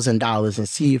 $1,000 and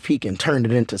see if he can turn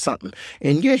it into something.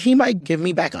 And yeah, he might give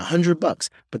me back $100,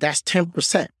 but that's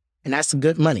 10%. And that's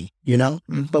good money,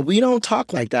 Mm-hmm. But we don't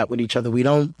talk like that with each other. We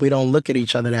don't look at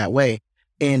each other that way.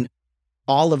 And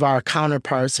all of our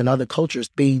counterparts in other cultures,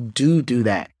 they do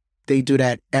that. They do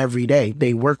that every day.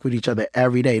 They work with each other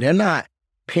every day. They're not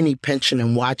penny pinching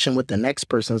and watching what the next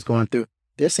person's going through.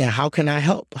 They're saying, how can I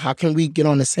help? How can we get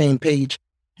on the same page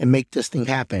and make this thing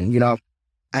happen?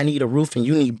 I need a roof and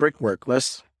you need brickwork.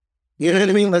 Let's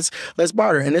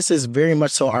barter. And this is very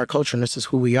much so our culture and this is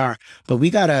who we are. But we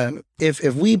gotta,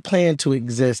 if we plan to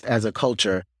exist as a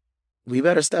culture, we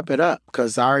better step it up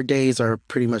because our days are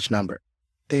pretty much numbered.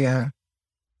 They are.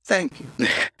 Thank you.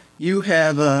 You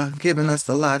have given us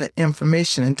a lot of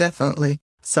information and definitely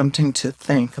something to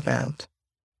think about.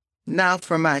 Now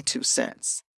for my 2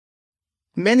 cents.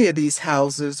 Many of these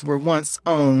houses were once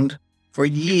owned for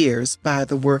years by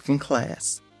the working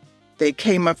class. They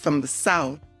came up from the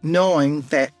South knowing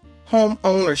that home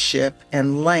ownership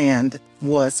and land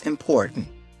was important.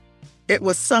 It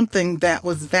was something that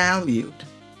was valued.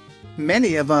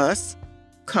 Many of us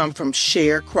come from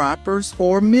sharecroppers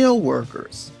or mill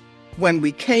workers. When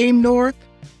we came north,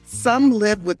 some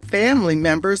lived with family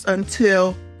members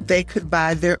until they could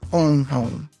buy their own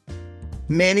home.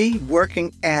 Many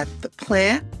working at the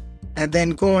plant and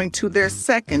then going to their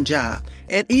second job,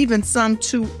 and even some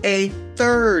to a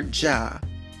third job.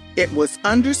 It was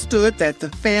understood that the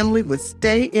family would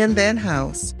stay in that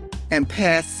house and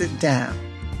pass it down.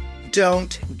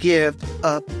 Don't give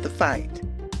up the fight.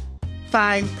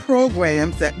 Find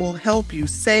programs that will help you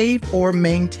save or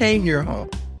maintain your home,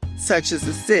 such as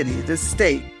the city, the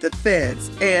state, the feds,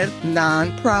 and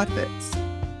nonprofits.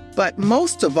 But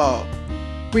most of all,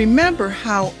 remember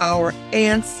how our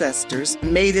ancestors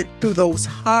made it through those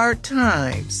hard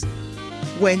times.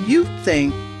 When you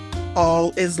think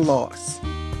all is lost,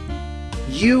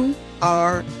 you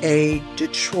are a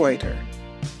Detroiter.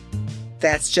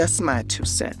 That's just my 2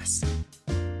 cents.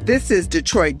 This is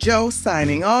Detroit Joe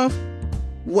signing off.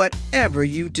 Whatever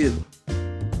you do,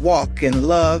 walk in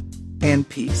love and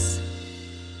peace.